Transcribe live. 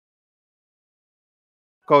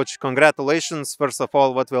Coach, congratulations. First of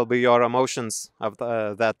all, what will be your emotions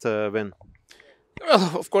after that win?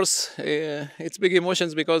 Well, of course, it's big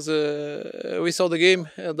emotions because we saw the game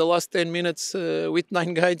the last 10 minutes with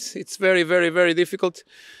 9 guys. It's very, very, very difficult.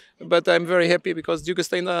 But I'm very happy because Duke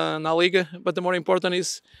stay na Liga. But the more important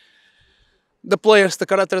is the players, the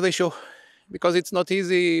character they show. Because it's not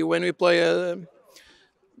easy when we play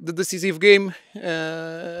the decisive game.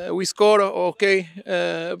 We score, okay,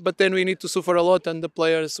 but then we need to suffer a lot. And the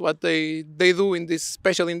players, what they do in this,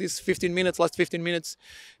 especially in these 15 minutes, last 15 minutes,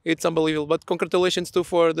 it's unbelievable. But congratulations too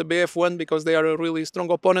for the BF1 because they are a really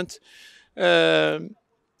strong opponent.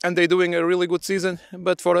 And they're doing a really good season.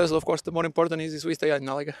 But for us, of course, the more important is we stay in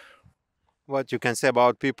La Liga. What you can say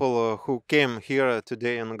about people who came here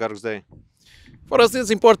today on Garg's Day? For us, it's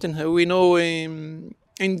important. We know in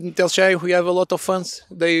Tel Shai we have a lot of fans.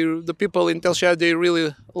 The people in Tel Shai, they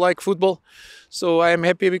really like football. So I am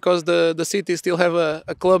happy because the city still have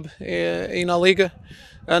a club in La Liga.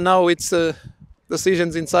 And now it's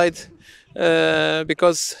decisions inside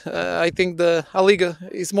because I think the La Liga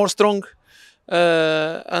is more strong.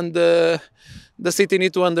 And the city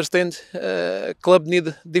need to understand club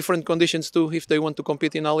need different conditions too if they want to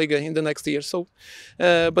compete in La Liga in the next year. So,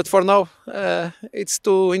 but for now, it's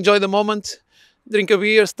to enjoy the moment, drink a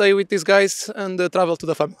beer, stay with these guys, and travel to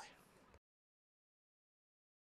the family.